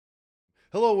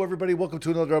Hello, everybody. Welcome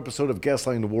to another episode of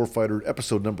Gaslighting the Warfighter,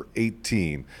 episode number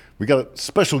 18. We got a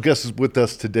special guest with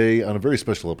us today on a very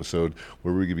special episode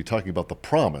where we're going to be talking about The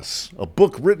Promise, a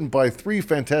book written by three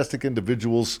fantastic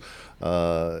individuals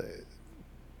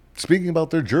speaking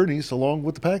about their journeys along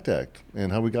with the PACT Act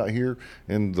and how we got here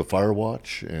and the Fire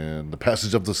Watch and the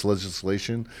passage of this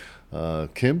legislation.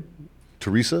 Kim,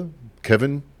 Teresa,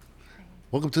 Kevin,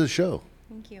 welcome to the show.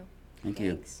 Thank you. Thank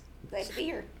you. Thanks. Glad to be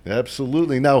here.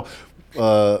 Absolutely. Now,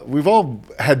 we've all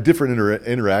had different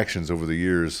interactions over the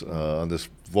years on this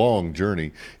long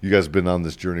journey. You guys have been on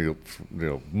this journey,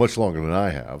 much longer than I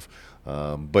have.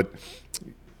 But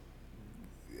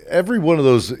every one of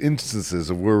those instances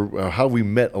of how we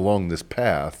met along this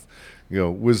path,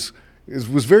 was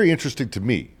very interesting to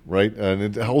me, right?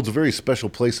 And it holds a very special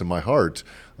place in my heart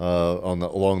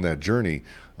along that journey.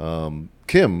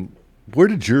 Kim, where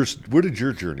did your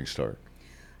journey start?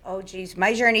 Oh, geez.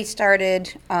 My journey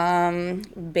started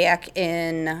back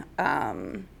in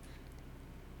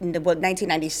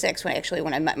 1996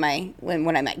 when I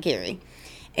met Gary.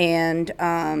 And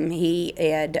we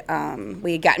had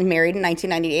gotten married in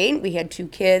 1998. We had two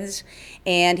kids,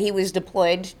 and he was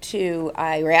deployed to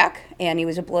Iraq, and he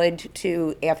was deployed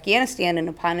to Afghanistan. And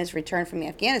upon his return from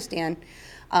Afghanistan,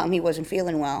 he wasn't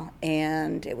feeling well,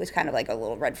 and it was kind of like a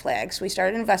little red flag. So we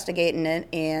started investigating it,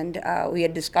 and we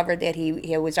had discovered that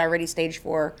he was already stage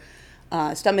 4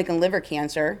 stomach and liver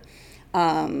cancer,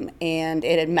 and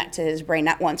it had met to his brain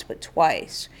not once but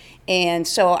twice. And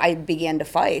so I began to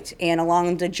fight, and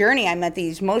along the journey I met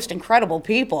these most incredible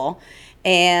people,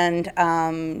 and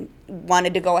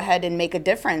wanted to go ahead and make a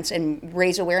difference and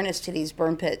raise awareness to these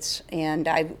burn pits. And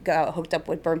I got hooked up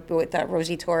with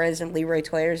Rosie Torres and Leroy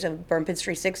Toyers of Burn Pits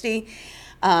 360,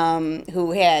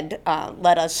 who had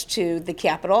led us to the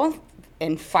Capitol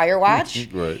and Fire Watch,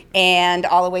 Right. And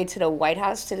all the way to the White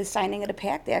House to the signing of the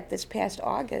PACT Act this past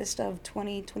August of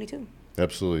 2022.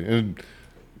 Absolutely. And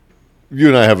you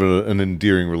and I have an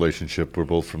endearing relationship. We're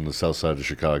both from the south side of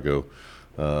Chicago.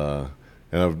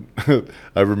 And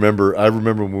I remember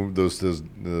when those the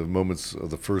moments of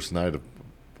the first night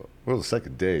the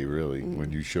second day really,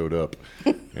 when you showed up,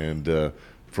 and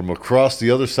from across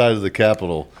the other side of the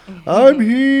Capitol, I'm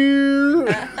here.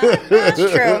 That's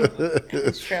true.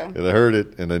 That's true. And I heard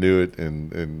it, and I knew it,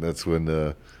 and that's when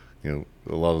a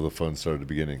lot of the fun started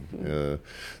beginning.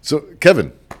 So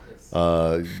Kevin.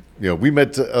 We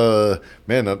met,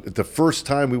 the first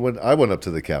time I went up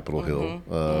to the Capitol Hill,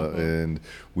 and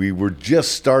we were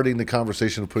just starting the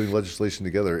conversation of putting legislation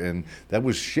together, and that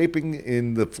was shaping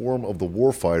in the form of the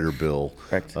Warfighter bill.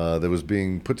 Correct. That was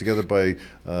being put together by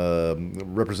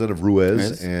Representative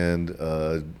Ruiz and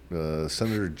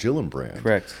Senator Gillibrand.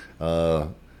 Correct.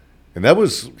 And that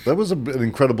was an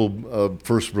incredible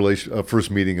first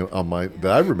meeting that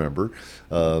I remember.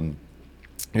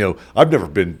 I've never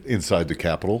been inside the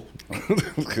Capitol.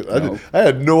 No. I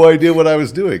had no idea what I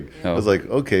was doing. No. I was like,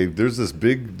 okay, there's this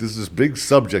big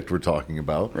subject we're talking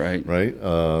about, Right.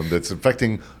 That's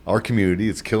affecting our community.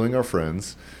 It's killing our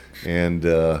friends, and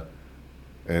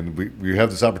we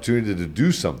have this opportunity to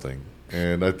do something.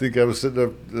 And I think I was standing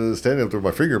up there with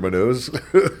my finger in my nose,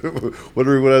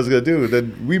 wondering what I was going to do. And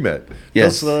then we met.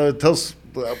 Yes. Tell us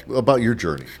about your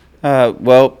journey.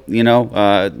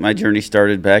 My journey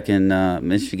started back in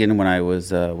Michigan when I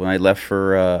left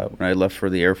for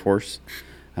the Air Force.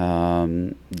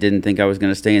 Didn't think I was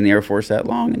going to stay in the Air Force that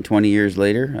long, and 20 years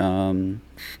later,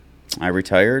 I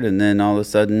retired, and then all of a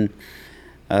sudden,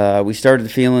 we started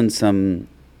feeling some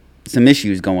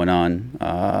issues going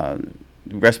on,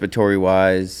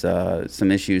 respiratory-wise,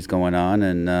 some issues going on,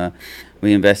 and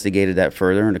we investigated that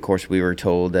further, and of course we were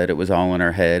told that it was all in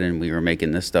our head and we were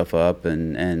making this stuff up,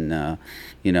 and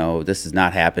this is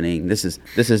not happening. This is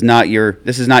not your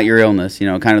illness.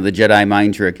 Kind of the Jedi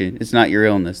mind trick. It's not your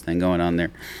illness thing going on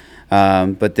there.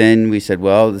 But then we said,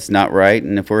 well, that's not right.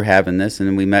 And if we're having this, and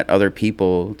then we met other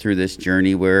people through this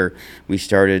journey where we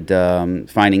started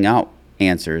finding out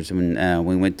answers. When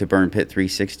we went to Burn Pit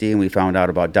 360 and we found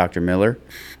out about Dr. Miller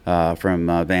from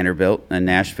Vanderbilt in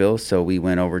Nashville, so we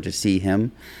went over to see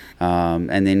him,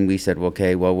 and then we said,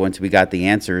 once we got the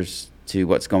answers to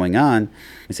what's going on,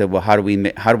 we said, well, how do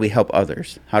we help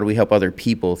others? How do we help other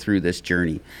people through this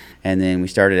journey? And then we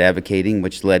started advocating,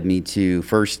 which led me to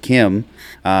first Kim,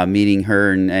 meeting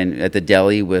her and at the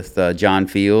deli with John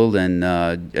Field and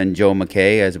Joe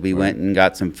McKay as we went and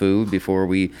got some food before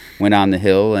we went on the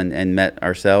Hill and met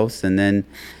ourselves. And then,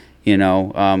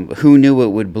 who knew it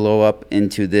would blow up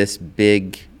into this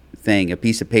big thing? A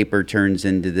piece of paper turns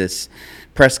into this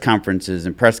press conferences,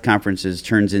 and press conferences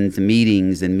turns into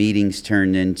meetings, and meetings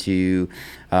turn into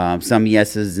some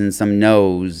yeses and some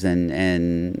nos,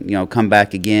 and come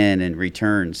back again and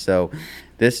return. So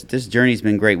this journey's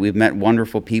been great. We've met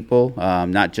wonderful people,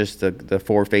 not just the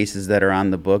four faces that are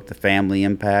on the book, the family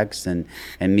impacts, and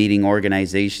meeting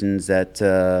organizations that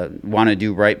want to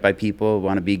do right by people,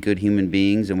 want to be good human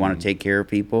beings, and want to take care of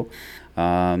people.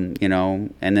 And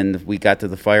then we got to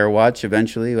the Fire Watch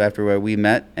eventually after we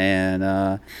met,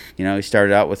 and we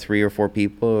started out with 3 or 4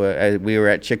 people. We were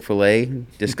at Chick-fil-A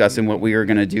discussing what we were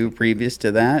going to do previous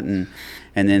to that, and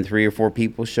then 3 or 4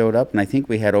 people showed up, and I think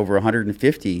we had over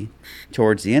 150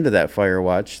 towards the end of that Fire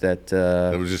Watch that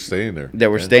was just staying there.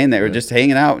 That were staying there, just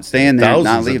hanging out, staying there, thousands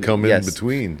not leaving. Have come in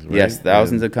between. Right? Yes,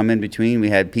 thousands have come in between. We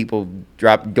had people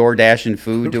drop DoorDash and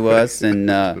food to us, and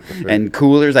and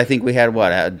coolers. I think we had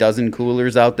a dozen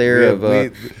coolers out there.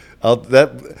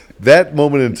 That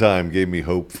moment in time gave me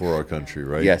hope for our country.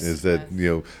 Right? Yes. Is that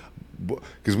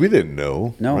because we didn't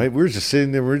know, no. Right? We were just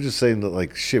sitting there. We were just saying that,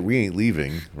 like, shit, we ain't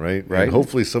leaving, right? Right. And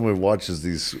hopefully, someone watches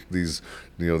these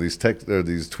text or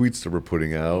these tweets that we're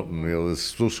putting out, and this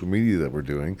social media that we're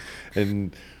doing,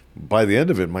 and by the end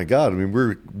of it, my God, I mean,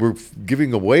 we're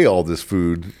giving away all this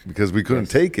food because we couldn't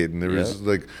take it, and there was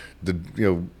there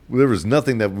was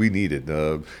nothing that we needed.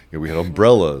 We had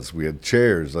umbrellas, we had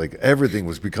chairs, like everything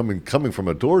was coming from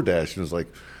a DoorDash, and it was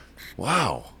like,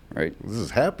 wow, right, this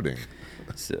is happening.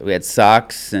 So we had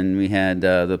socks, and we had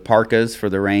the parkas for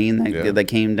the rain that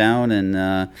came down,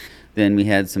 and then we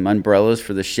had some umbrellas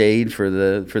for the shade, for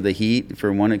the heat,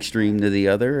 from one extreme to the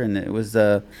other, and it was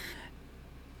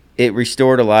it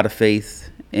restored a lot of faith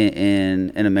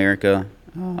in America.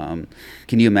 Can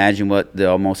you imagine what the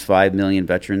almost 5 million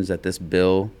veterans that this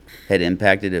bill had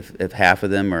impacted if half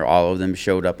of them or all of them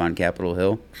showed up on Capitol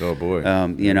Hill? Oh boy,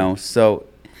 so.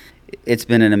 It's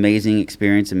been an amazing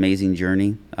experience, amazing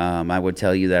journey. I would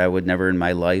tell you that I would never in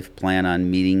my life plan on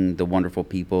meeting the wonderful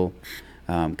people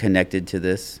connected to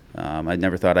this. I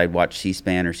never thought I'd watch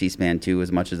C-SPAN or C-SPAN 2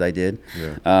 as much as I did,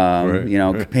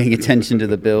 paying attention to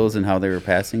the bills and how they were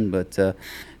passing. But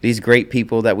these great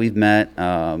people that we've met,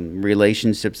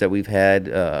 relationships that we've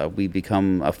had, we've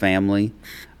become a family,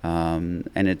 and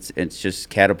it's just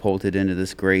catapulted into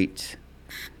this great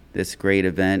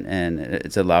event, and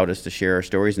it's allowed us to share our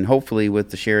stories. And hopefully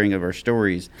with the sharing of our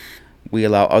stories, we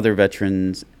allow other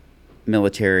veterans,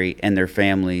 military, and their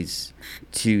families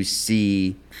to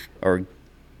see our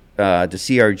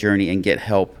journey and get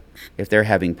help if they're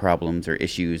having problems or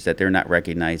issues that they're not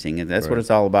recognizing. And that's what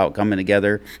it's all about, coming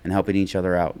together and helping each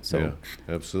other out. So yeah,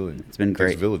 absolutely. It's been great. It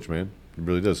takes a village, man. It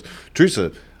really does.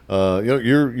 Teresa,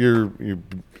 you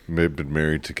may have been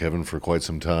married to Kevin for quite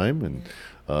some time, and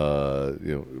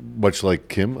much like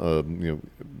Kim,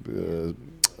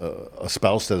 a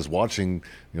spouse that is watching,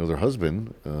 their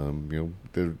husband,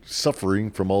 they're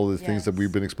suffering from all the things that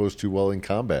we've been exposed to while in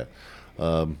combat.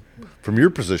 From your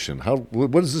position,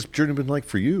 what has this journey been like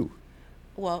for you?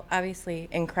 Well, obviously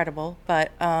incredible,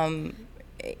 but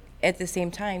at the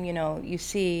same time, you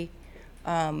see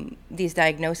these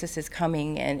diagnoses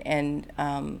coming, and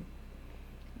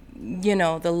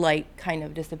the light kind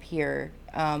of disappear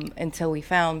until we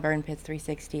found Burn Pits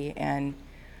 360 and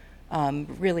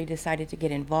really decided to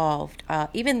get involved.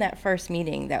 Even that first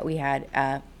meeting that we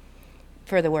had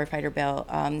for the Warfighter Bill,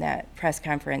 that press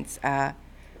conference,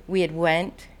 we had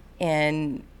went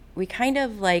and we kind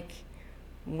of like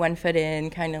 1 foot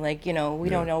in, kind of like, we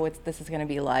don't know what this is going to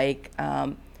be like.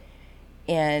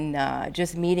 And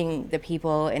just meeting the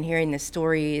people and hearing the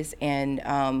stories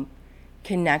and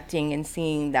connecting and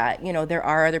seeing that, there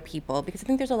are other people, because I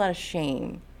think there's a lot of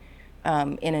shame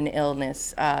in an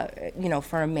illness,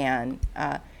 for a man,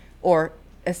 or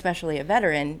especially a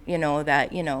veteran,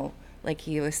 that, like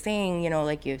he was saying,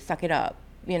 like you suck it up,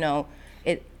 the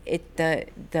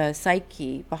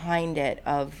psyche behind it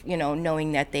of,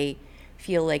 knowing that they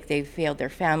feel like they've failed their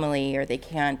family or they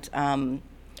can't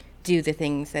do the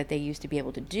things that they used to be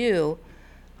able to do.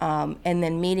 And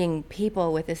then meeting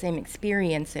people with the same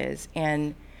experiences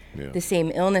and the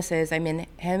same illnesses. I mean,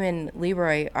 him and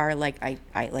Leroy are like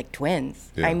like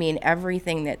twins. Yeah. I mean,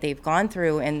 everything that they've gone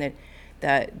through and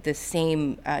the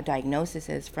same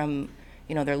diagnoses from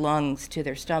their lungs to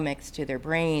their stomachs to their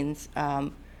brains.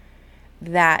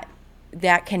 That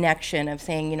connection of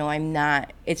saying,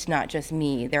 it's not just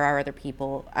me. There are other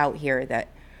people out here that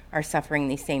are suffering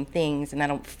these same things, and I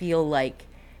don't feel like.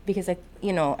 Because I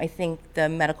think the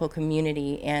medical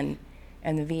community and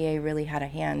the VA really had a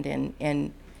hand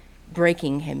in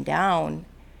breaking him down,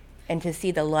 and to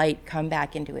see the light come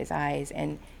back into his eyes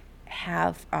and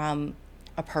have a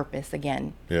purpose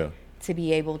again. Yeah. To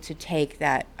be able to take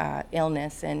that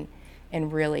illness and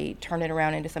and really turn it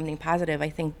around into something positive. I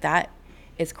think that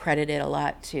is credited a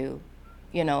lot to,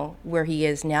 you know, where he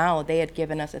is now. They had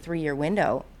given us a 3-year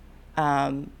window,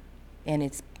 and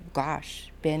it's,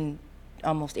 been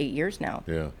almost 8 years now.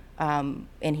 Yeah.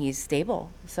 And he's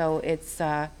stable. So it's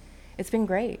been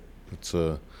great. It's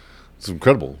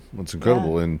incredible. It's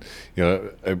incredible, Yeah. and you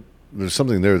know, there's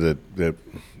something there that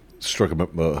struck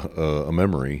a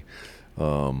memory,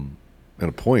 and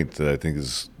a point that I think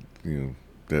is, you know,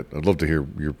 that I'd love to hear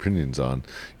your opinions on.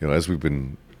 You know, as we've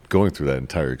been going through that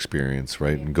entire experience,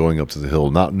 right, and going up to the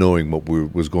hill, not knowing what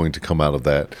was going to come out of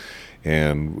that,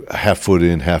 and half foot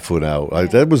in, half foot out.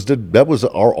 That was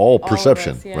our all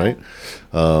perception, us, yeah. right?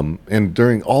 And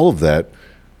during all of that,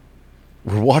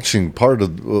 we're watching part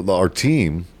of our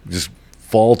team just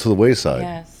fall to the wayside,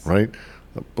 Yes. right?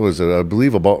 What was it? I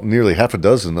believe about nearly half a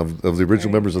dozen of the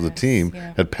original members of the team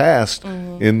yeah. had passed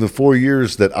in the 4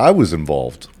 years that I was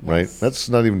involved, right? Yes. That's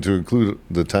not even to include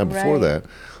the time before Right.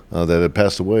 that had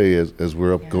passed away as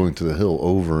we're up going to the hill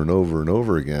over and over and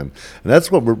over again. And that's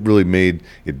what really made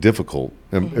it difficult,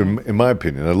 in my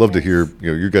opinion. I'd love to hear,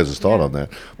 you know, your guys' thought on that.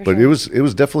 But sure. it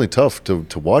was definitely tough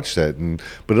to watch that,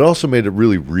 but it also made it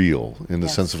really real in the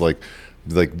Yes. sense of like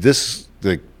this,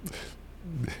 like,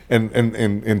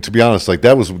 and to be honest, like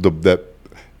that was that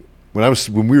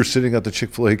when we were sitting at the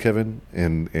Chick-fil-A, Kevin,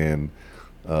 and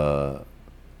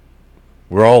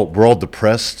we're all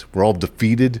depressed, we're all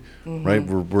defeated, right?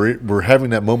 We're having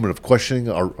that moment of questioning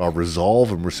our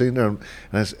resolve, and we're sitting there, and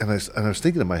I was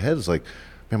thinking in my head, it's like,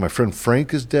 man, my friend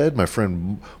Frank is dead, my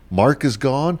friend Mark is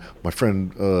gone, my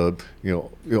friend,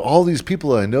 you know, all these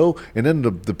people that I know, and then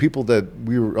the people that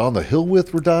we were on the hill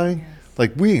with were dying.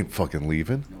 Like, we ain't fucking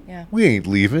leaving. Yeah. We ain't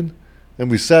leaving.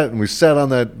 And we sat on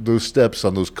those steps,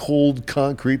 on those cold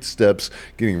concrete steps,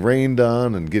 getting rained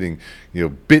on and getting, you know,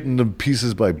 bitten to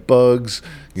pieces by bugs,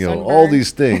 you know, all Sunburned.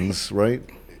 these things, right?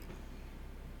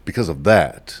 Because of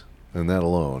that and that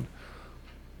alone.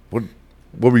 What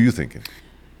were you thinking?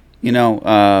 You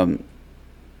know,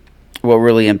 what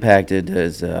really impacted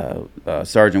is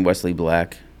Sergeant Wesley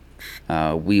Black.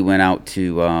 We went out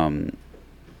to,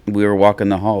 we were walking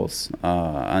the halls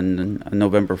on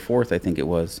November 4th, I think it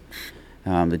was,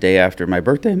 the day after my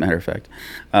birthday, matter of fact.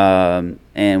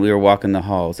 And we were walking the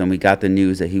halls, and we got the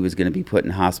news that he was going to be put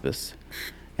in hospice.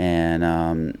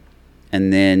 And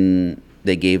then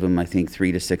they gave him, I think,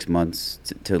 3 to 6 months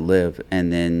to live.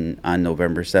 And then on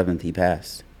November 7th, he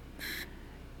passed.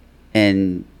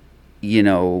 And, you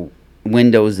know,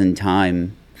 windows in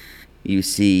time, you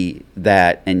see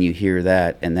that and you hear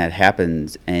that, and that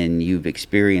happens, and you've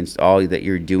experienced all that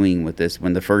you're doing with this.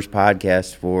 When the first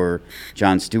podcast for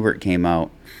Jon Stewart came out,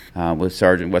 with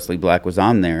Sergeant Wesley Black was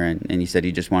on there, and he said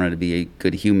he just wanted to be a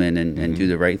good human and do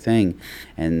the right thing.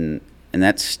 And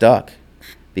that stuck,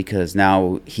 because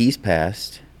now he's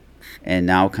passed, and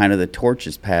now kind of the torch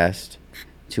is passed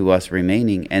to us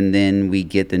remaining. And then we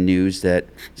get the news that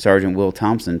Sergeant Will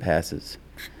Thompson passes.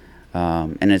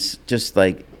 And it's just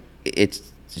like, it's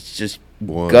just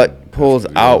One gut pulls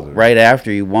after the out other. right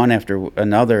after you, one after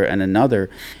another and another.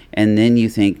 And then you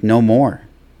think, no more.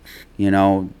 You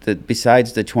know,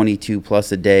 besides the 22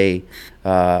 plus a day,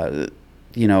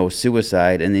 you know,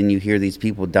 suicide, and then you hear these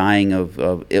people dying of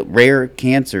rare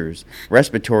cancers,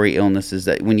 respiratory illnesses,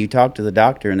 that when you talk to the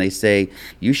doctor and they say,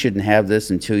 you shouldn't have this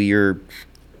until you're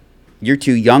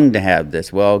too young to have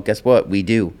this. Well, guess what? We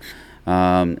do.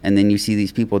 And then you see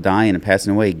these people dying and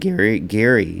passing away.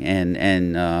 Gary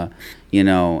and you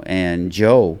know, and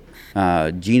Joe,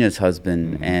 Gina's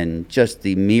husband, and just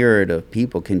the myriad of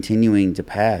people continuing to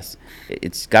pass.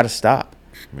 It's got to stop.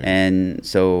 And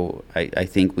so I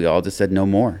think we all just said no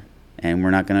more, and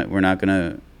we're not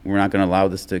gonna allow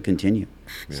this to continue.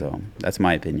 So that's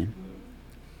my opinion.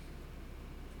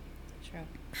 True.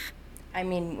 I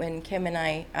mean, when Kim and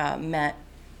I met,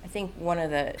 I think one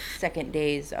of the second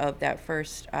days of that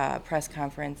first press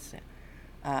conference,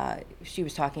 she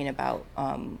was talking about,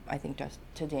 I think, just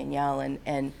to Danielle,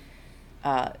 and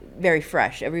very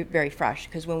fresh, very fresh,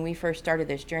 because when we first started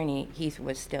this journey, Heath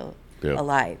was still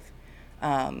alive.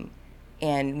 And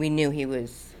we knew he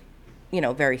was, you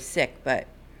know, very sick, but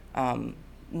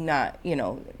not, you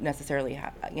know, necessarily,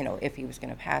 you know, if he was going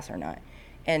to pass or not.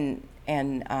 And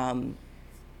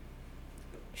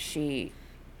she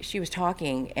was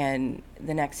talking, and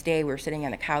the next day we were sitting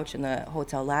on a couch in the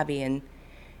hotel lobby, and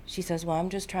she says, well, I'm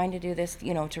just trying to do this,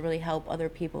 you know, to really help other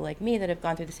people like me that have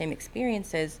gone through the same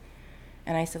experiences.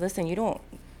 And I said, listen, you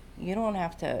don't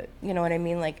have to, you know what I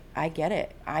mean? Like, I get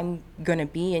it. I'm going to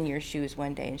be in your shoes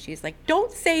one day. And she's like,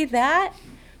 don't say that.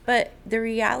 But the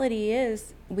reality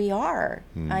is we are.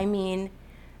 I mean,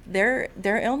 their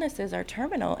illnesses are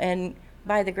terminal, and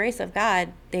by the grace of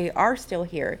God, they are still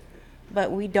here.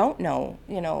 But we don't know,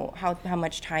 how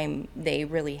much time they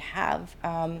really have.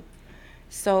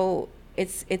 So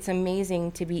it's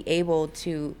amazing to be able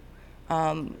to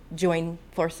join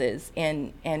forces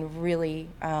and really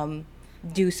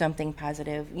do something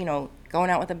positive. Going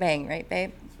out with a bang, right,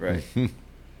 babe? Right.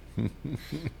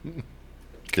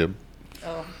 Kim?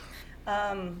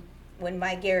 When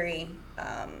my Gary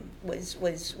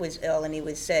was ill and he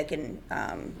was sick, and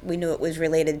we knew it was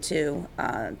related to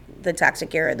the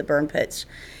toxic era, the burn pits,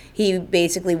 he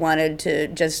basically wanted to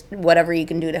just whatever he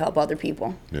can do to help other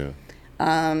people. Yeah.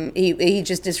 He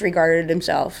just disregarded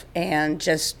himself and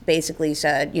just basically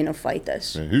said, fight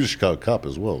this. Yeah, he was a Chicago cop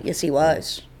as well. Yes, he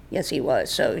was. Yes, he was.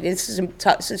 So this is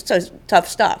tough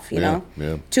stuff, Yeah.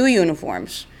 2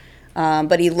 uniforms.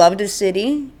 But he loved his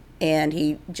city, and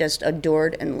he just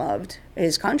adored and loved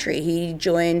his country. He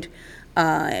joined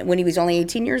when he was only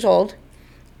 18 years old.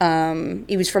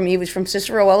 He was from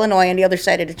Cicero, Illinois, on the other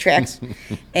side of the tracks,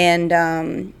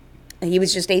 and he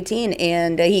was just 18,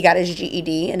 and he got his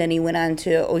GED, and then he went on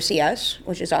to OCS,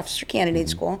 which is Officer Candidate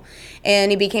School,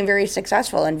 and he became very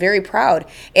successful and very proud.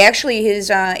 Actually, his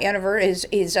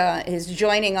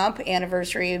joining up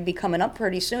anniversary would be coming up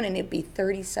pretty soon, and it'd be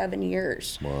 37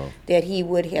 years that he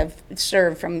would have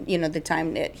served from the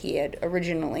time that he had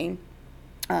originally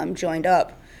joined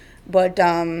up. But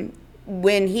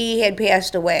when he had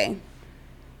passed away,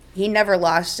 he never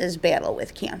lost his battle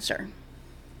with cancer.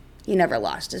 He never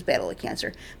lost his battle with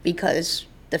cancer because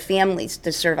the families,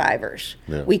 the survivors,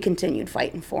 we continued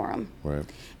fighting for them. Right.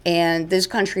 And this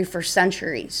country for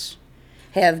centuries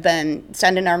have been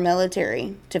sending our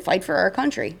military to fight for our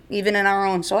country, even in our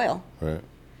own soil. Right.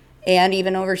 And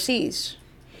even overseas.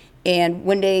 And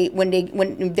when they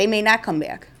may not come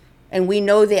back, and we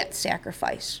know that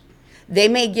sacrifice. They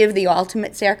may give the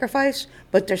ultimate sacrifice,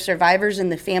 but the survivors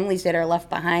and the families that are left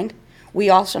behind,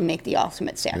 we also make the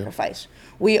ultimate sacrifice.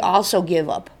 We also give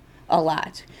up a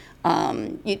lot,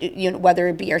 whether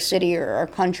it be our city or our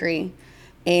country,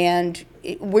 and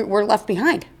we're left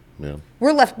behind. Yeah.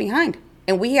 We're left behind,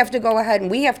 and we have to go ahead and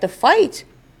we have to fight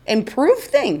and prove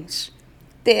things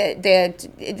that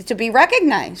to be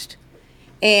recognized,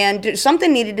 and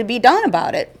something needed to be done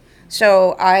about it.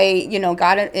 So I,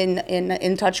 got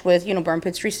in touch with Burn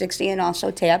Pits 360 and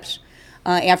also TAPS.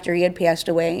 After he had passed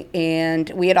away, and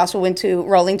we had also went to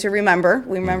Rolling to Remember.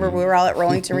 We were all at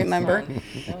Rolling to Remember,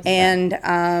 and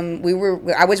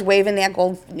I was waving that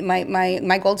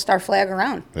my Gold Star flag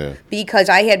around because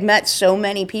I had met so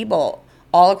many people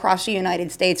all across the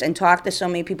United States and talked to so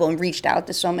many people and reached out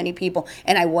to so many people,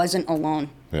 and I wasn't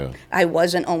alone. Yeah. I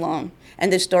wasn't alone.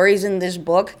 And the stories in this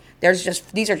book,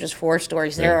 these are just 4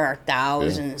 stories. There are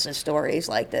thousands of stories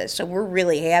like this. So we're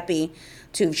really happy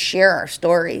to share our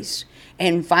stories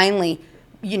and finally,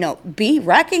 be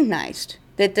recognized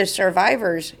that the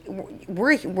survivors,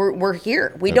 we're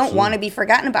here. We don't want to be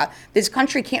forgotten about. This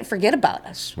country can't forget about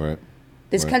us. Right.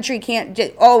 This country can't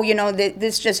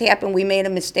this just happened, we made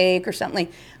a mistake or something.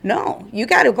 No, you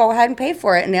got to go ahead and pay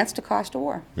for it, and that's the cost of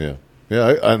war. Yeah.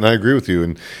 Yeah, and I agree with you.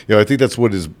 And, I think that's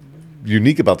what is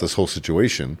unique about this whole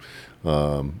situation.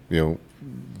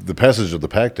 The passage of the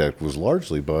PACT Act was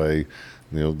largely by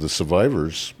the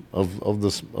survivors of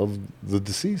the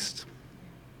deceased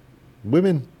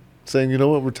women saying,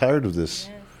 we're tired of this.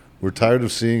 Yes. We're tired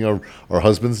of seeing our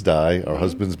husbands die, our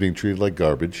husbands being treated like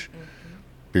garbage,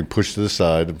 being pushed to the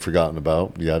side and forgotten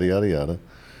about, yada, yada, yada.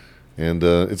 And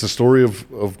it's a story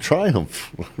of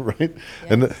triumph, right?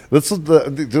 Yes.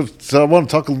 And so I want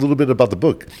to talk a little bit about the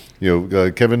book.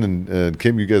 Kevin and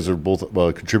Kim, you guys are both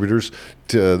contributors.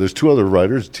 There's 2 other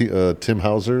writers, Tim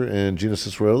Hauser and Gina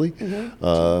Cicerelli.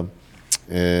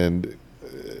 And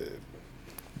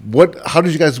what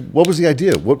was the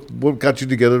idea? What got you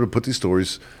together to put these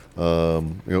stories,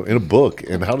 in a book?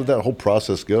 And how did that whole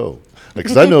process go?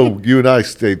 Because I know you and I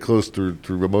stayed close through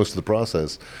most of the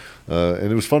process.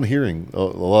 And it was fun hearing a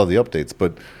lot of the updates.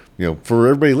 But, for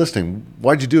everybody listening,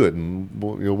 why'd you do it? And,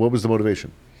 what was the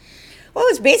motivation? Well,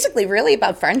 it's basically really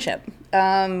about friendship.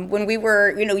 When we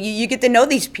were, you get to know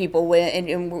these people,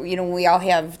 and we all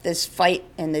have this fight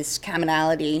and this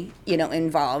commonality,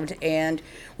 involved. And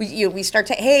we start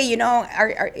to, hey,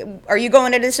 are you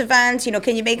going to this event?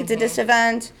 Can you make it to this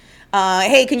event?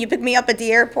 Hey, can you pick me up at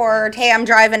the airport? Hey, I'm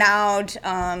driving out.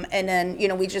 And then,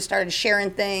 we just started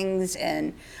sharing things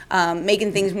and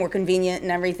making things more convenient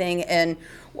and everything. And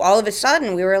all of a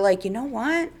sudden, we were like, you know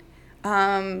what?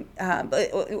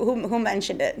 Who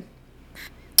mentioned it?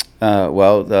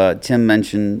 Tim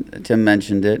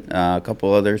mentioned it. A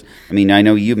couple others. I mean, I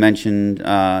know you mentioned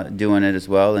doing it as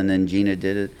well, and then Gina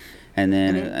did it And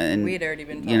then, and We had already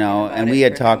been you know, talking about and it we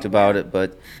had for talked him, about yeah. it,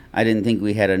 but I didn't think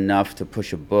we had enough to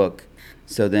push a book.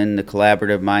 So then the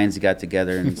collaborative minds got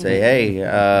together and say,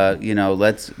 hey, you know,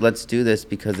 let's do this,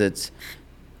 because it's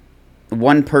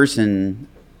one person.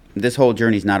 This whole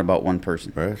journey is not about one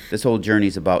person. Right. This whole journey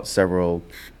is about several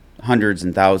hundreds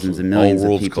and thousands and All millions of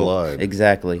worlds people. collide.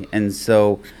 Exactly. And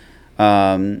so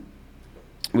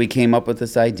we came up with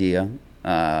this idea,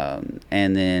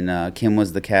 and then Kim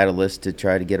was the catalyst to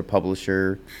try to get a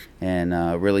publisher and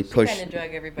really push. Kind of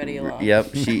drug everybody along.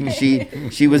 Yep,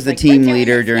 she was the like, team "We're doing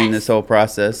leader this, during yes." this whole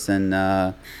process,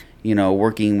 and you know,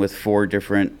 working with 4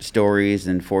 different stories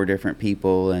and 4 different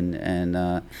people,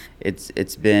 and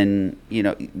it's been, you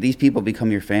know, these people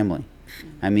become your family.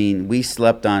 I mean, we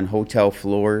slept on hotel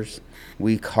floors,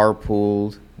 we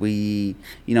carpooled, we,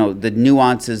 you know, the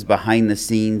nuances behind the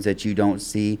scenes that you don't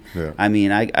see. Yeah. I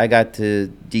mean, I got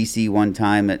to DC one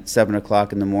time at 7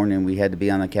 o'clock in the morning. We had to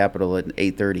be on the Capitol at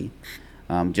 8:30.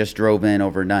 Just drove in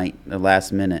overnight, the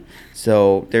last minute.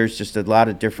 So there's just a lot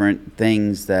of different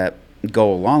things that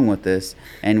go along with this,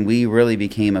 and we really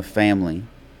became a family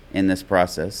in this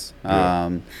process.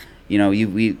 Yeah. You know,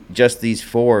 we just these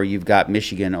 4. You've got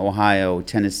Michigan, Ohio,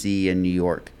 Tennessee, and New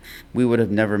York. We would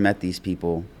have never met these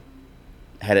people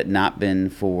had it not been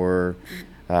for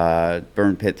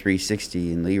Burn Pit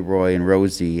 360 and Leroy and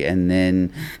Rosie, and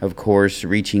then of course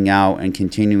reaching out and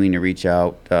continuing to reach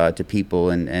out to people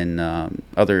and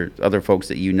other folks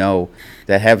that you know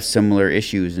that have similar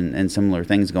issues and similar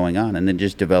things going on, and then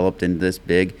just developed into this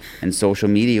big. And social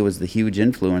media was the huge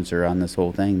influencer on this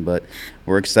whole thing. But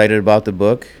we're excited about the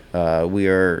book. We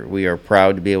are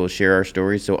proud to be able to share our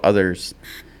stories so others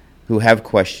who have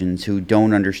questions, who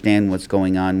don't understand what's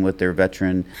going on with their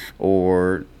veteran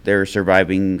or their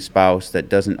surviving spouse that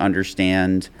doesn't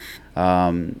understand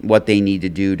what they need to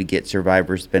do to get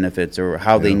survivors benefits, or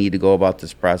how they need to go about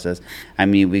this process. I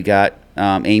mean, we got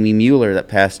Amy Mueller that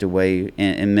passed away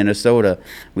in Minnesota.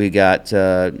 We got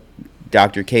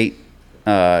Dr. Kate.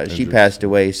 She passed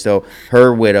away. So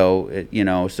her widow, you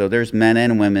know, so there's men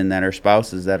and women that are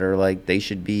spouses that are like, they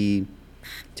should be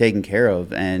taken care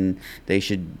of, and they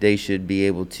should be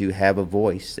able to have a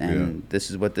voice, and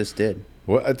this is what this did.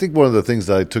 Well, I think one of the things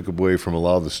that I took away from a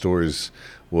lot of the stories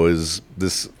was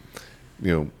this,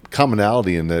 you know,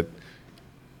 commonality in that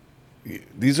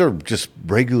these are just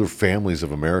regular families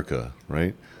of America,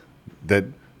 right? That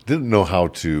didn't know how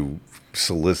to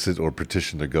solicit or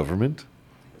petition the government,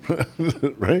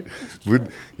 right? You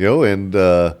know, and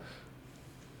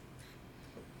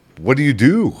what do you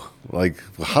do? Like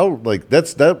how? Like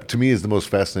that to me is the most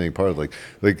fascinating part. Like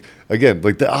again,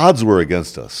 like the odds were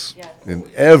against us in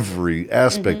every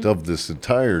aspect of this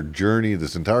entire journey,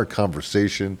 this entire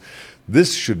conversation.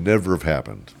 This should never have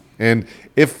happened. And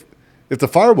if the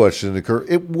fire watch didn't occur,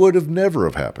 it would have never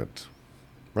have happened,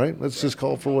 right? Let's just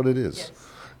call it for what it is.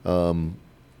 But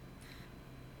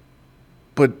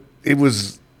it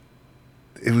was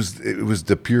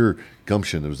the pure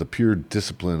gumption. It was the pure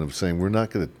discipline of saying we're not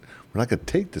going to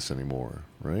take this anymore,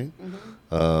 right?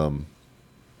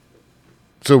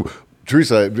 So,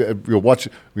 Teresa,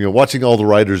 watching all the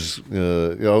writers,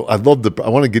 I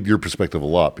want to get your perspective a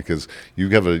lot, because you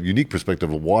have a unique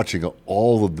perspective of watching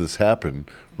all of this happen,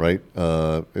 right?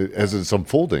 As it's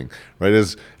unfolding, right?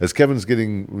 As Kevin's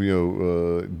getting,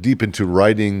 deep into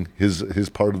writing his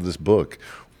part of this book,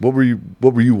 what were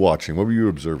you watching? What were you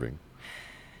observing?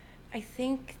 I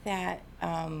think that,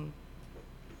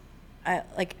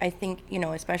 I think,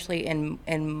 especially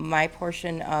in my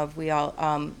portion of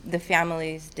the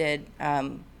families did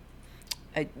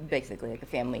basically like a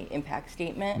family impact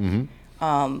statement.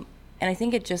 And I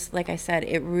think it just, like I said,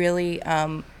 it really,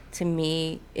 to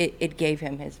me, it gave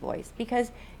him his voice.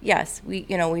 Because, yes,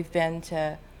 we've been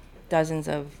to dozens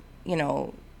of,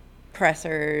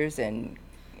 pressers and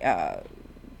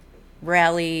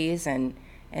rallies, and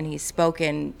he's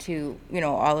spoken to,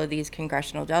 all of these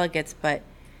congressional delegates, but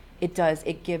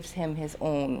it gives him his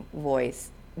own voice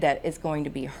that is going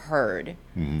to be heard.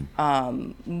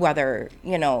 Whether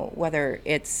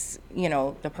it's,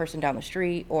 the person down the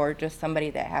street or just somebody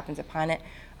that happens upon it.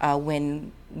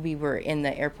 When we were in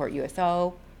the airport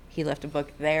USO, he left a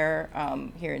book there,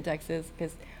 here in Texas,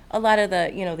 because a lot of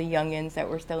the, the youngins that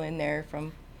were still in there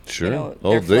from, Sure.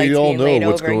 their They flights all being know laid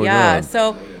what's over. going Yeah, on.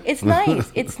 so it's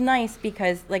nice. It's nice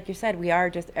because, like you said, we are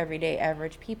just everyday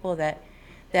average people that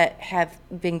have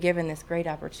been given this great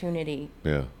opportunity.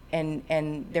 Yeah.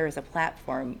 And there is a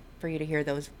platform for you to hear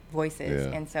those voices.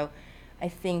 Yeah. And so I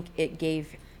think it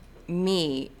gave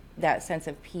me that sense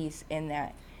of peace in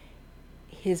that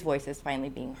his voice is finally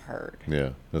being heard.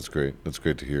 Yeah, that's great. That's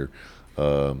great to hear.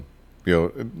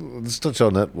 let's touch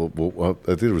on that. I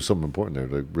think there was something important there,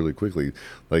 like, really quickly.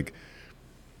 Like,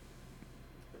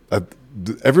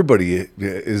 everybody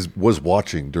was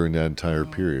watching during that entire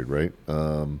period, right?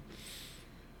 The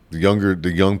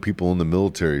young people in the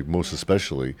military, most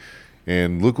especially,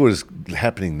 and look what is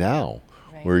happening now,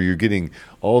 where you're getting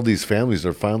all these families that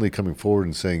are finally coming forward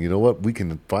and saying, you know what, we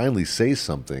can finally say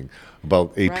something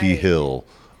about AP Hill,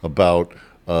 about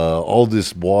all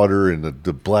this water and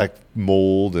the black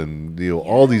mold and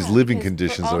all these living because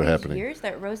conditions for that are all these happening. years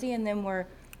that Rosie and them were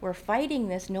fighting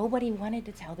this, nobody wanted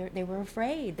to tell they were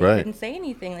afraid. They Right. couldn't say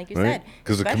anything, like you Right? said.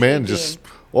 Because the especially command being- just,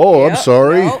 I'm Yep,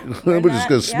 sorry, nope, we're we're just not-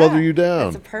 going to smother yeah, you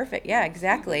down. That's perfect. Yeah,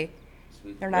 exactly.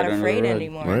 They're not Right under the afraid rug.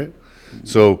 anymore. Right.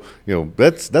 So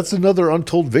that's another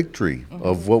untold victory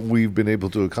of what we've been able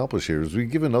to accomplish here. Is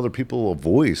we've given other people a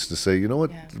voice to say, you know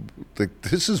what, Yeah. like,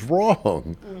 this is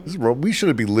wrong. This is wrong. We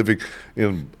shouldn't be living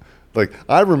in. Like,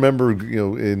 I remember,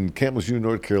 in Camp Lejeune,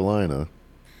 North Carolina,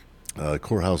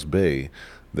 Courthouse Bay,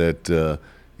 that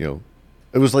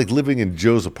it was like living in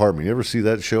Joe's apartment. You ever see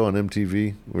that show on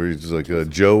MTV where he's like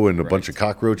Joe and a bunch of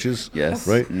cockroaches? Yes.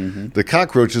 Right? The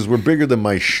cockroaches were bigger than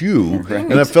my shoe,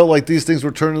 and I felt like these things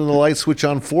were turning the light switch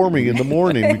on for me in the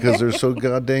morning because they're so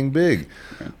goddamn big.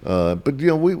 But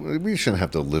we shouldn't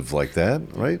have to live like that,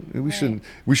 right? We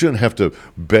shouldn't have to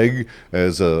beg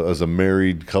as a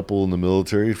married couple in the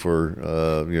military for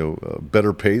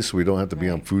better pay, so we don't have to be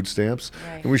on food stamps,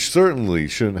 Right. and we certainly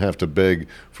shouldn't have to beg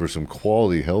for some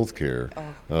quality health care.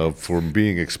 For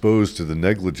being exposed to the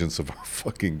negligence of our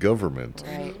fucking government,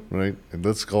 Right. And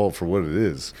let's call it for what it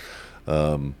is.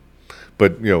 But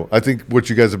I think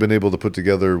what you guys have been able to put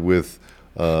together with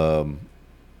the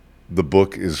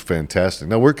book is fantastic.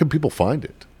 Now, where can people find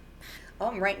it?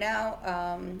 Right now,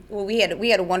 well, we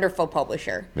had a wonderful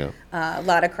publisher. Yeah. A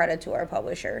lot of credit to our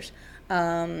publishers.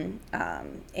 But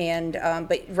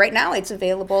right now it's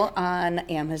available on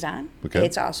Amazon. Okay.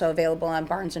 It's also available on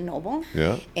Barnes and Noble.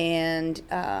 Yeah. And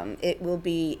it will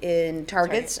be in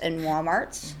Targets and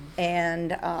Walmarts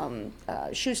and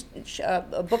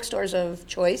bookstores of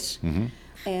choice. Mm-hmm.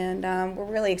 And we're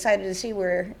really excited to see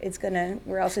where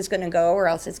else it's gonna go, or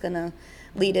else it's gonna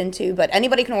lead into. But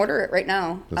anybody can order it right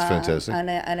now. That's fantastic. On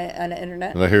the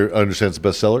internet. And I understand it's a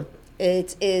bestseller.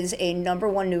 It is a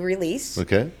 #1 new release.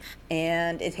 Okay.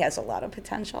 And it has a lot of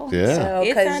potential. Yeah. So,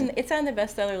 It's on the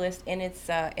bestseller list in its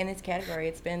category.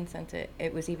 It's been sent to.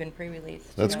 It was even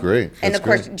pre-released. That's great. and That's of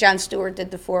course, great. John Stewart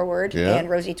did the foreword, Yeah. and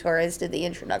Rosie Torres did the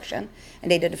introduction,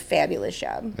 and they did a fabulous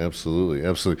job. Absolutely,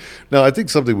 absolutely. Now, I think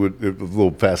something a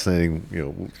little fascinating.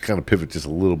 We'll kind of pivot just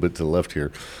a little bit to the left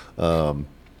here.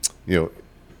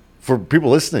 For people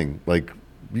listening, like,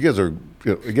 you guys are,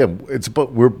 again,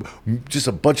 we're just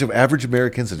a bunch of average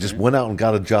Americans that just went out and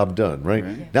got a job done,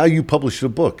 right? Now you published a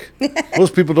book.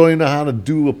 Most people don't even know how to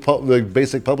do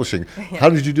basic publishing. How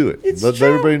did you do it? Let true.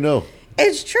 everybody know.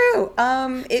 It's true.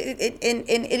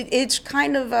 It's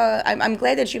kind of. I'm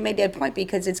glad that you made that point,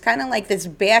 because it's kind of like this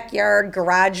backyard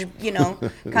garage,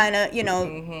 kind of,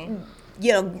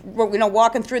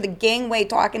 walking through the gangway,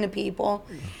 talking to people,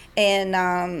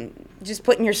 and just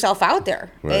putting yourself out there.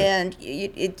 Right. And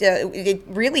it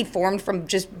really formed from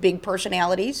just big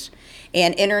personalities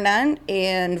and internet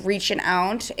and reaching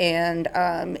out and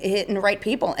hitting the right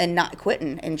people and not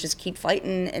quitting and just keep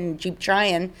fighting and keep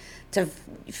trying to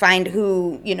find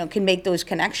who can make those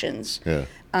connections. Yeah.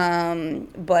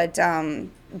 But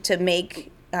to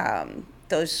make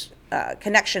those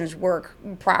connections work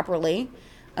properly,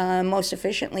 most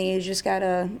efficiently, you just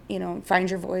gotta find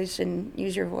your voice and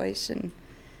use your voice and.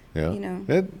 Yeah. You know.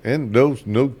 And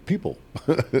know people.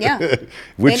 Yeah.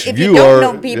 Which and if you you don't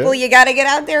are. know people, yeah. you got to get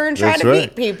out there and try That's to right.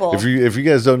 meet people. If you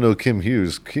guys don't know Kim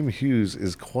Hughes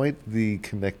is quite the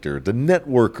connector, the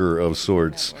networker of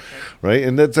sorts, right?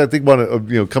 And that's, I think, want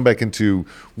to come back into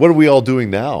what are we all doing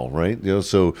now, right?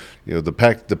 So the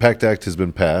PACT Act has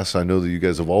been passed. I know that you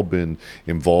guys have all been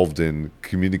involved in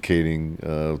communicating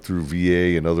through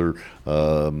VA and other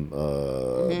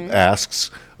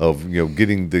asks of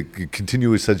getting the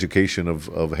continuous education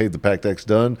of hey, the PACT Act's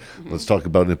done. Let's talk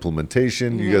about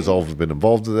implementation. You guys all have been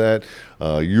involved in that.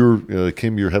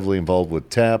 Kim, you're heavily involved with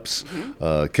TAPS.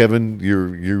 Kevin,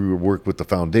 you work with the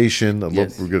foundation.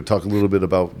 Yes. We're going to talk a little bit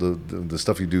about the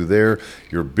stuff you do there.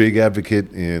 You're a big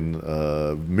advocate in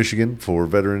Michigan for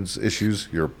veterans issues.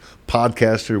 You're a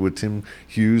podcaster with Tim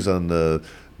Hughes on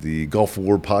the Gulf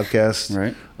War podcast.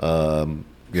 Right.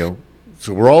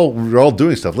 So we're all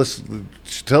doing stuff. Let's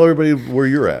tell everybody where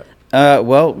you're at.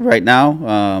 Well, right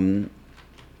now,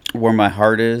 where my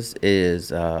heart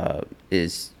is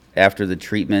after the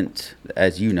treatment,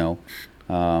 as you know,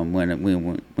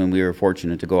 when we were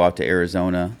fortunate to go out to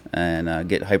Arizona and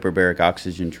get hyperbaric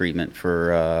oxygen treatment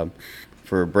for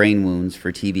brain wounds,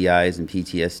 for TBIs and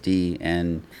PTSD,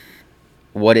 and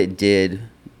what it did,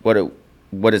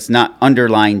 what it's not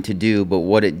underlined to do, but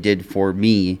what it did for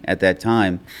me at that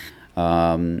time.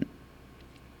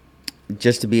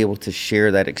 Just to be able to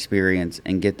share that experience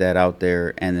and get that out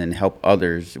there and then help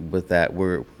others with that.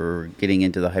 We're getting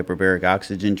into the hyperbaric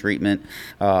oxygen treatment,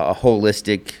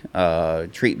 holistic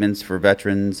treatments for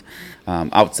veterans,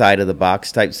 outside of the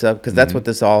box type stuff, because that's what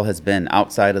this all has been,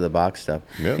 outside of the box stuff.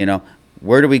 Yeah. You know,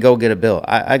 where do we go get a bill?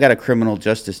 I got a criminal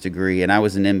justice degree, and I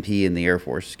was an MP in the Air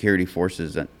Force Security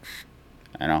Forces, and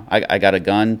you know, I got a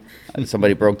gun.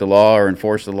 Somebody broke the law or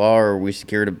enforced the law, or we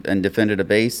secured and defended a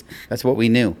base. That's what we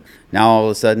knew. Now all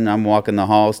of a sudden, I'm walking the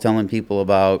halls telling people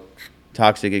about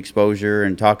toxic exposure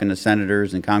and talking to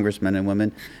senators and congressmen and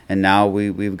women. And now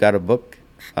we've got a book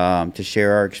to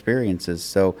share our experiences.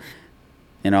 So,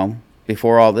 you know,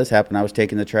 before all this happened, I was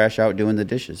taking the trash out, doing the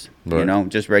dishes. Right. You know,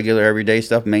 just regular everyday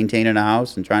stuff, maintaining a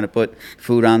house and trying to put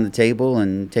food on the table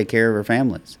and take care of our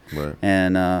families. Right.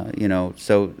 And, you know,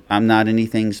 so I'm not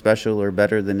anything special or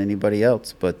better than anybody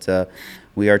else, but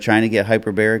we are trying to get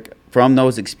hyperbaric from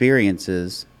those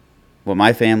experiences. What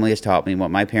my family has taught me, what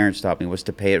my parents taught me, was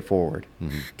to pay it forward.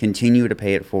 Continue to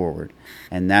pay it forward.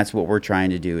 And that's what we're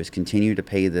trying to do, is continue to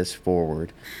pay this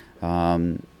forward.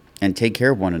 And take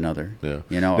care of one another. Yeah.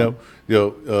 You know.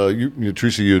 Now,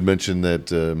 Teresa, you had mentioned that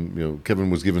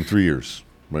Kevin was given 3 years,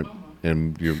 right?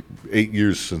 And 8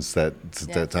 years since that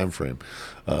time frame.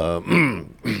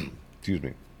 Excuse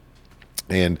me.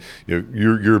 And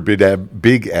you're a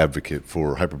big advocate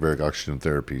for hyperbaric oxygen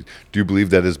therapy. Do you believe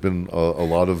that has been a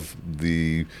lot of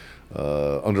the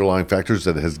underlying factors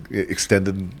that has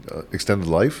extended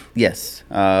life? Yes.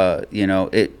 You know,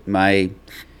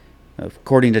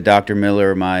 according to Dr.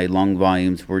 Miller, my lung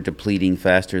volumes were depleting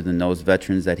faster than those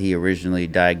veterans that he originally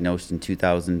diagnosed in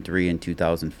 2003 and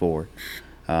 2004.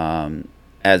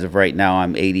 As of right now,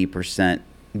 I'm 80%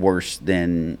 worse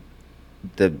than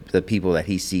the people that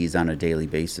he sees on a daily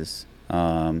basis.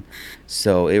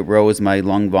 So it rose my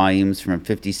lung volumes from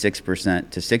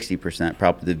 56% to 60%.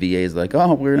 Probably the VA is like,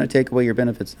 oh, we're going to take away your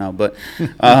benefits now. But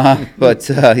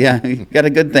yeah, you got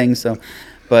a good thing. So.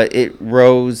 But it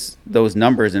rose those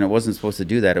numbers, and it wasn't supposed to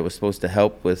do that. It was supposed to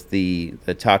help with the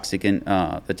toxic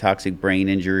brain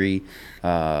injury.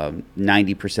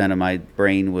 90% of my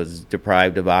brain was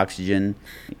deprived of oxygen.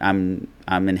 I'm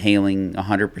inhaling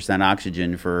 100%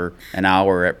 oxygen for an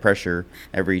hour at pressure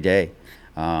every day.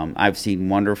 I've seen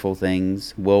wonderful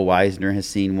things. Will Weisner has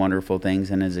seen wonderful things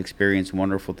and has experienced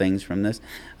wonderful things from this.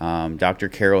 Dr.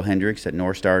 Carol Hendricks at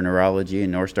North Star Neurology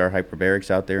and North Star Hyperbarics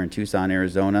out there in Tucson,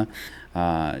 Arizona.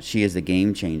 She is a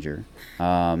game changer.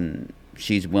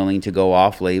 She's willing to go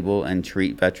off-label and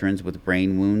treat veterans with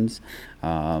brain wounds.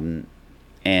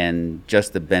 And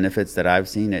just the benefits that I've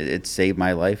seen, it's saved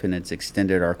my life, and it's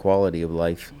extended our quality of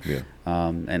life. Yeah.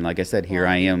 And like I said, here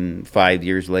I am 5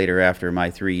 years later after my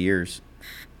 3 years.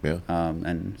 Yeah.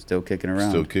 And still kicking around.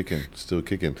 Still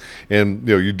kicking. And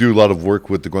you do a lot of work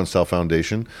with the Grunstyle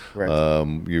Foundation. Correct.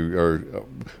 You are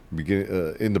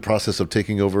in the process of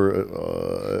taking over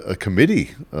a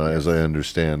committee, as I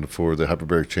understand, for the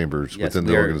hyperbaric chambers within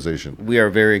the organization. We are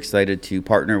very excited to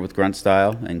partner with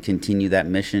Grunstyle and continue that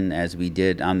mission as we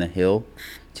did on the Hill,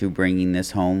 to bringing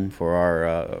this home for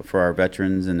our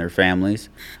veterans and their families,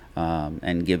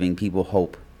 and giving people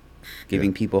hope.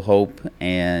 People hope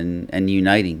and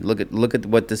uniting. Look at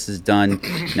what this has done.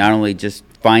 Not only just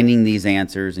finding these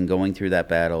answers and going through that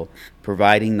battle,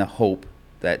 providing the hope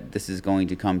that this is going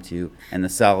to come to, and the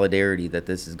solidarity that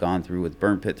this has gone through with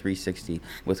Burn Pit 360,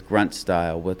 with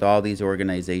Grunstyle, with all these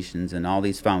organizations and all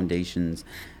these foundations,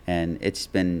 and it's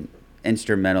been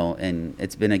instrumental, and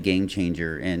it's been a game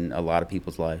changer in a lot of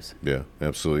people's lives. Yeah,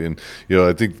 absolutely. And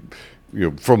I think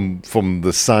from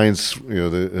the science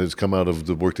that has come out of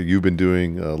the work that you've been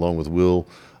doing along with Will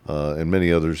and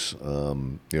many others,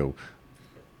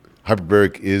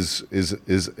 hyperbaric is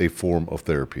a form of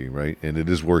therapy, right? And it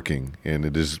is working, and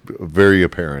it is very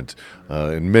apparent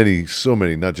in so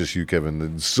many, not just you,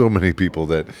 Kevin, so many people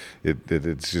that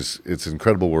it's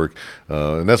incredible work,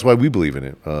 and that's why we believe in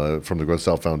it from the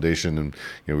Grunstyle Foundation. And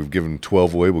we've given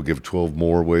 12 away. We'll give 12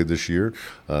 more away this year,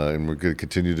 and we're going to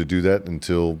continue to do that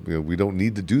until we don't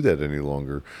need to do that any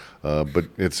longer. But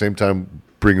at the same time,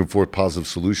 bringing forth positive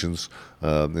solutions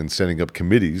and setting up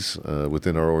committees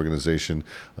within our organization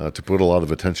to put a lot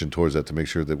of attention towards that, to make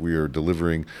sure that we are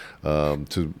delivering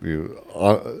that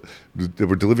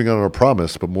we're delivering on our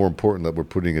promise, but more important, that we're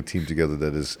putting a team together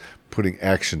that is putting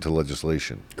action to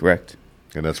legislation. Correct.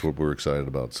 And that's what we're excited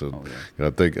about. So, Oh, yeah. you know,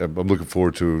 I think I'm looking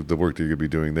forward to the work that you're going to be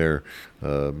doing there,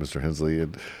 Mr. Hensley.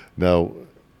 And now,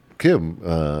 Kim,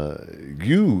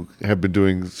 you have been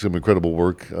doing some incredible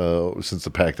work since the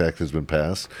PACT Act has been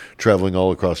passed, traveling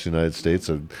all across the United States.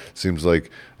 It seems like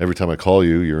every time I call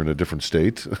you, you're in a different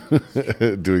state,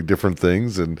 doing different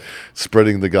things and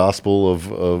spreading the gospel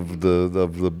of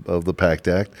the PACT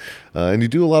Act. And you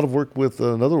do a lot of work with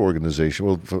another organization,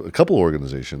 well, a couple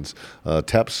organizations.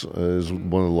 TAPS is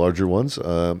one of the larger ones,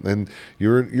 and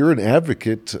you're an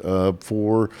advocate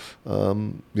for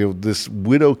this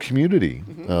widow community.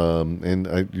 And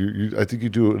I think you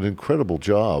do an incredible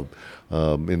job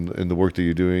in the work that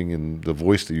you're doing and the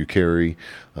voice that you carry.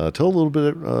 Tell a little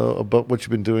bit about what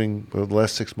you've been doing the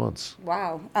last 6 months.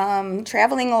 Wow.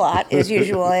 Traveling a lot, as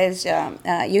usual, as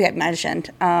you had mentioned.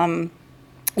 I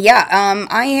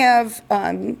have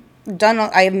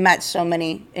I have met so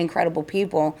many incredible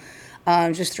people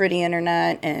just through the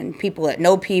internet, and people that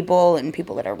know people and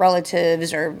people that are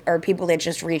relatives or people that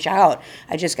just reach out.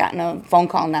 I just gotten a phone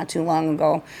call not too long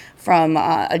ago from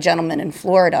a gentleman in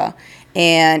Florida,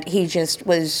 and he just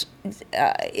was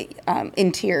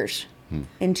in tears,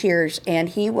 and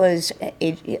he was,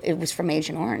 it was from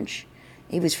Agent Orange.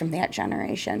 He was from that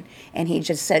generation, and he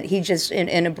just said,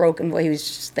 in a broken voice, he was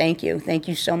just, thank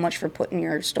you so much for putting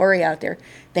your story out there.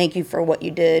 Thank you for what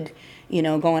you did,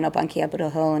 going up on Capitol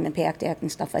Hill and the PACT Act and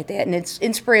stuff like that. And it's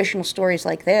inspirational stories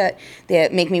like that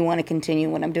that make me want to continue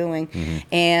what I'm doing.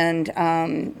 And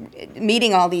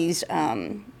meeting all these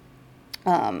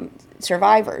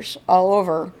survivors all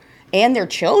over, and their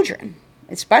children,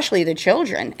 especially the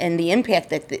children, and the impact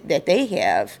that they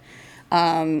have.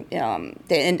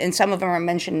 And some of them are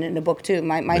mentioned in the book too.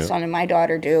 My son and my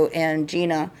daughter do, and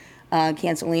Gina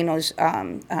Cancelino's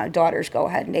daughters go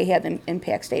ahead, and they have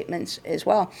impact statements as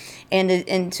well.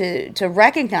 And to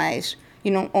recognize,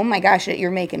 oh my gosh, that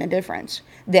you're making a difference,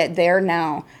 that they're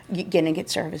now going to get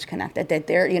service connected, that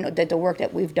they're, that the work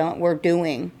that we're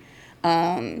doing,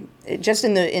 just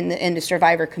in the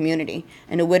survivor community,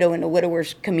 and the widow and the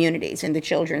widowers communities, and the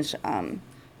children's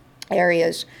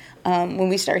areas. When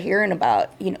we start hearing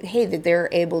about, hey, that they're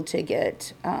able to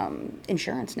get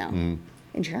insurance now,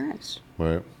 insurance,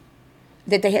 Right.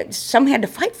 that some had to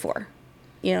fight for,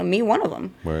 me one of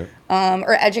them, Right.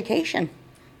 or education.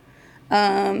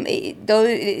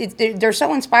 They're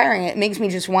so inspiring. It makes me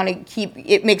just want to keep.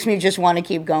 It makes me just want to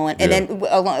keep going. And then,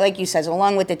 like you said,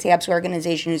 along with the TAPS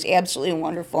organization, who's absolutely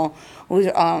wonderful, who's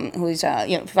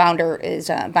founder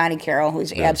is Bonnie Carroll,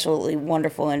 who's absolutely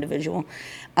wonderful individual,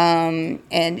 and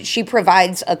she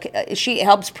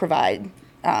helps provide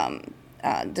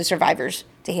the survivors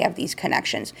to have these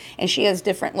connections. And she has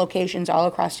different locations all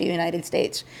across the United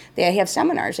States. They have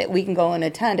seminars that we can go and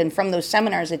attend, and from those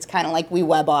seminars, it's kind of like we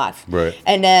web off. Right.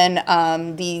 And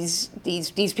then these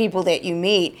people that you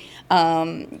meet,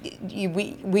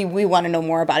 we want to know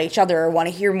more about each other, or want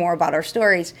to hear more about our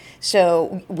stories.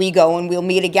 So we go and we'll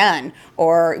meet again,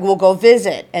 or we'll go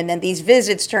visit, and then these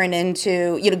visits turn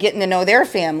into getting to know their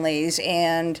families,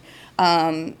 and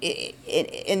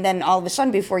then all of a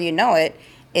sudden, before you know it,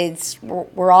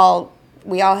 we all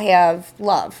have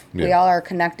love. Yeah. We all are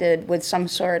connected with some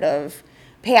sort of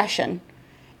passion,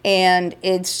 and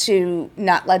it's to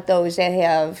not let those that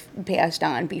have passed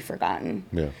on be forgotten.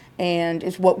 Yeah. And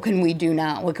it's, what can we do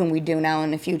now? What can we do now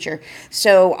in the future?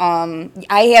 So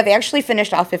I have actually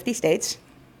finished all 50 states.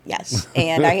 Yes,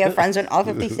 and I have friends in all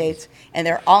 50 states, and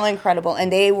they're all incredible.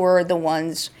 And they were the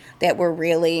ones that were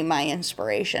really my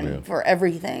inspiration for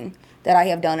everything that I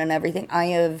have done and everything I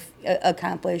have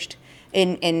accomplished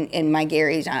in my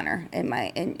Gary's honor,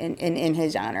 in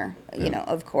his honor,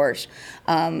 of course.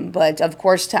 But of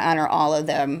course, to honor all of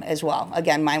them as well.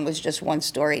 Again, mine was just one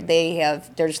story.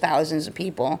 There's thousands of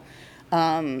people,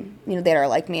 that are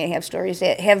like me. I have stories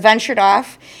that have ventured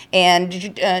off, and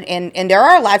there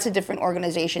are lots of different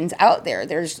organizations out there.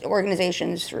 There's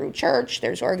organizations through church.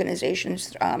 There's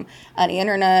organizations on the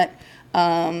internet.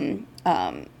 And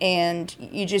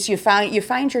you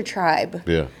find your tribe.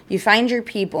 Yeah. You find your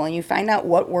people, and you find out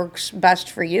what works best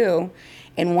for you.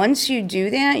 And once you do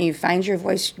that, you find your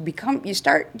voice. You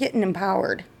start getting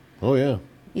empowered. Oh yeah.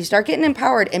 You start getting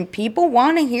empowered, and people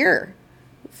want to hear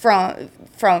from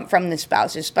the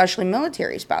spouses, especially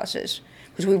military spouses,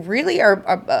 because we really are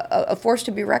a force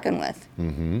to be reckoned with.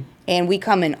 Mm-hmm. And we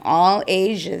come in all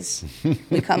ages. And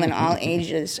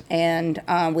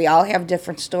we all have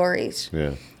different stories.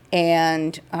 Yeah.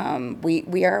 And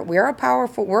we're a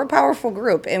powerful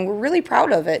group, and we're really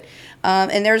proud of it.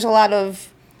 And there's a lot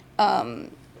of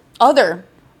other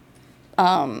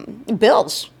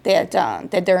bills that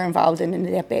they're involved in, and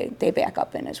that they back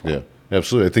up in as well. Yeah.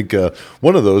 absolutely. I think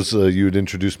one of those you had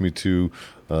introduced me to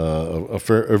a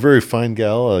very fine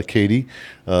gal, Katie,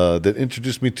 that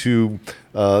introduced me to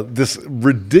this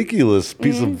ridiculous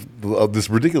piece of this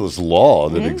ridiculous law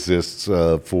that exists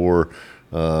for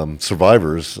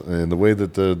survivors and the way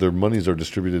that their monies are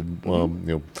distributed.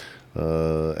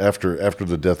 After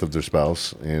the death of their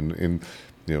spouse, and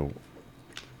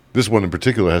this one in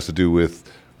particular has to do with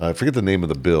I forget the name of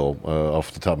the bill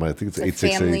off the top of my head. I think it's The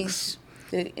 866. families,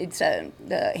 it's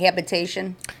the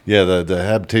habitation. Yeah, the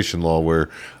habitation law where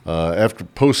after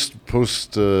post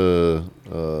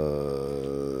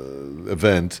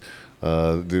event,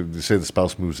 they say the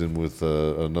spouse moves in with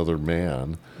another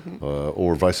man,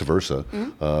 or vice versa.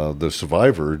 The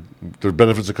survivor, their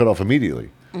benefits are cut off immediately.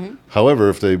 However,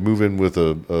 if they move in with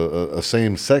a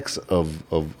same sex of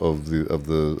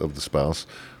the spouse,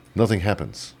 nothing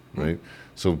happens, right?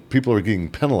 So people are getting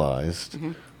penalized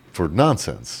for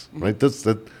nonsense, right? That's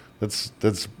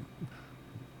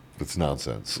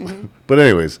nonsense. But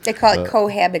anyways, They call it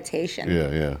cohabitation.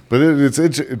 yeah. But it's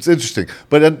interesting.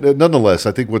 But nonetheless,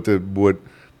 I think what the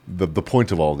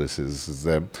point of all this is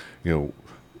that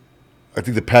I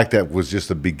think the PACT Act was just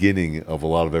the beginning of a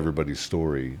lot of everybody's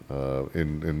story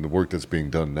in the work that's being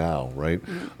done now, right?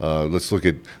 Let's look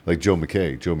at like Joe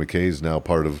McKay. Joe McKay is now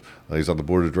part of. He's on the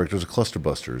board of directors of Cluster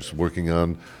Busters, working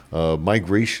on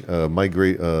migration. Oh my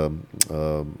God,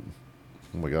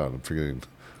 I'm forgetting.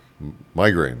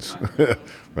 Migraines,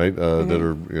 right?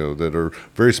 That are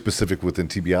very specific within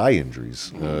TBI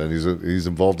injuries, and he's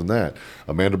involved in that.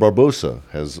 Amanda Barbosa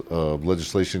has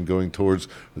legislation going towards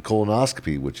the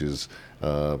colonoscopy, which is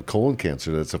colon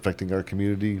cancer that's affecting our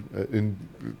community in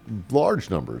large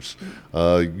numbers.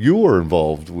 You are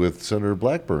involved with Senator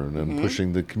Blackburn and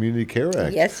pushing the Community Care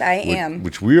Act. Yes, I am.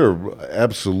 Which we are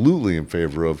absolutely in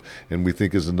favor of, and we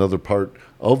think is another part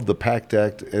of the PACT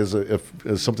Act as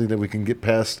something that we can get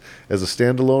passed as a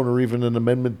standalone or even an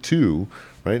amendment to,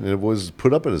 right? And it was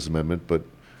put up as an amendment, but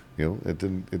it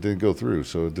didn't go through.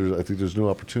 So I think there's new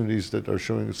opportunities that are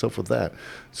showing itself with that.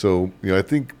 So I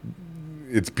think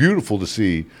it's beautiful to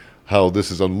see how this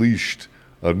has unleashed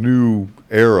a new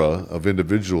era of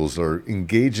individuals that are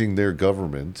engaging their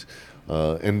government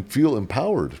and feel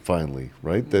empowered finally,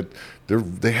 right? That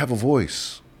they have a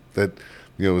voice. That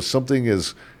something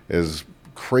as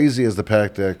crazy as the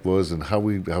PACT Act was, and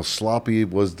how sloppy it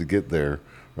was to get there,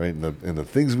 right? And the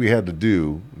things we had to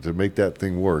do to make that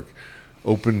thing work,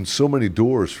 opened so many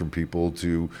doors from people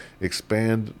to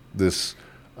expand this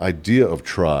idea of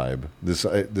tribe, this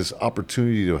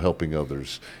opportunity to helping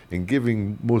others, and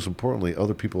giving, most importantly,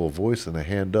 other people a voice and a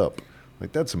hand up.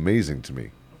 Like, that's amazing to me.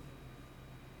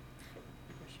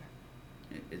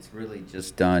 It's really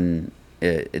just done.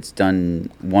 It's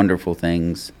done wonderful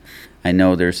things. I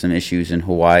know there's some issues in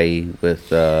Hawaii with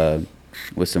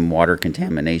some water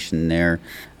contamination there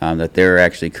that they're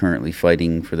actually currently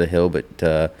fighting for the Hill.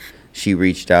 But she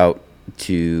reached out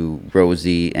to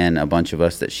Rosie and a bunch of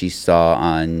us that she saw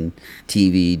on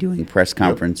TV doing press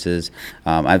conferences.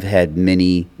 We've had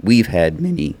many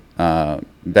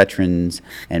veterans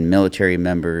and military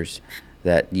members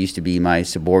that used to be my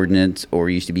subordinates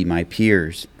or used to be my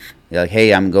peers. They're like,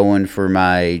 hey, I'm going for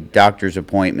my doctor's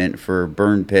appointment for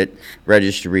burn pit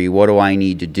registry. What do I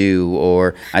need to do?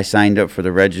 Or I signed up for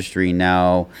the registry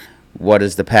now. What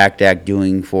is the PACT Act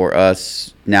doing for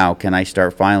us now? Can I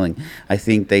start filing? I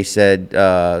think they said,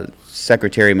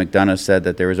 Secretary McDonough said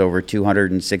that there was over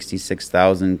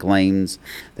 266,000 claims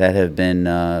that have been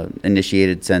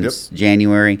initiated since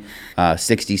January.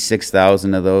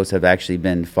 66,000 of those have actually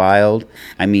been filed.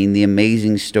 I mean, the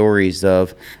amazing stories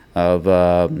of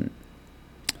Nathan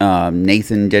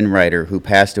Denreiter, who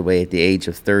passed away at the age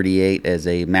of 38 as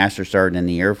a master sergeant in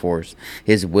the Air Force.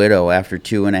 His widow, after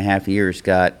 2.5 years,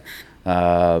 got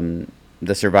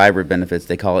the survivor benefits.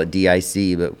 They call it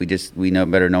DIC, but we know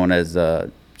better known as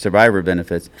survivor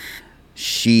benefits.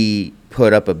 She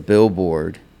put up a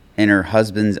billboard in her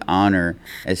husband's honor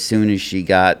as soon as she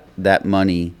got that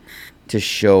money to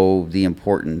show the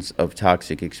importance of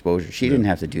toxic exposure. She didn't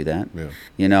have to do that.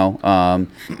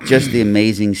 Just the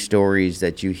amazing stories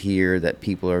that you hear that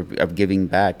people are giving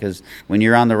back. Because when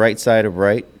you're on the right side of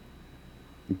right,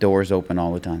 doors open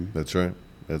all the time. That's right.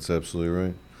 That's absolutely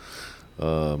right.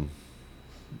 Well,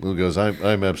 guys,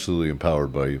 I'm absolutely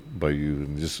empowered by you,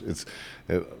 and just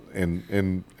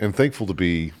and thankful to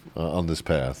be on this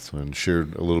path and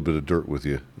shared a little bit of dirt with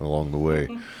you along the way.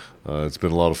 It's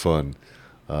been a lot of fun.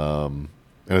 And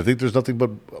I think there's nothing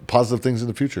but positive things in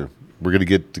the future. We're going to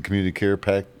get the Community Care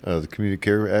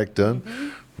Act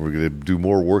done. We're going to do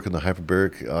more work in the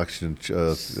hyperbaric oxygen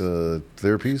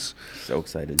therapies. So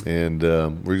excited. And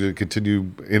we're going to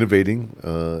continue innovating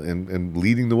and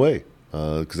leading the way,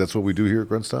 because that's what we do here at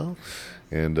Grunt Style.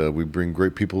 And we bring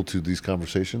great people to these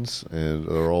conversations and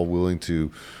are all willing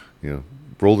to,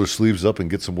 roll their sleeves up and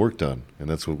get some work done. And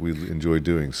that's what we enjoy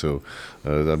doing. So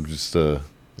I'm just I'm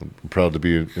proud to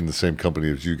be in the same company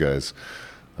as you guys.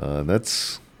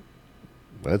 That's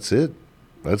it.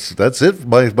 That's it,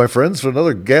 my friends, for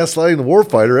another Gaslighting the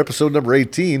Warfighter, episode number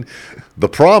 18, The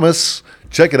Promise.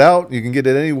 Check it out. You can get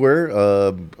it anywhere,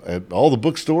 at all the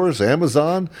bookstores,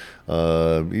 Amazon,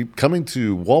 coming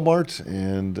to Walmart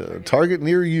and Target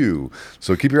near you.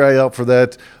 So keep your eye out for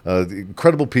that. The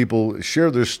incredible people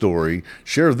share their story.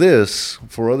 Share this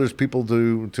for others people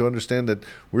to understand that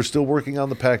we're still working on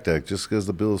the PACT Act. Just because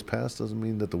the bill is passed doesn't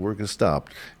mean that the work has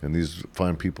stopped. And these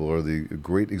fine people are the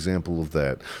great example of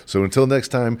that. So until next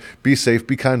time, be safe,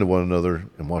 be kind to one another,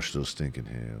 and wash those stinking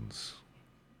hands.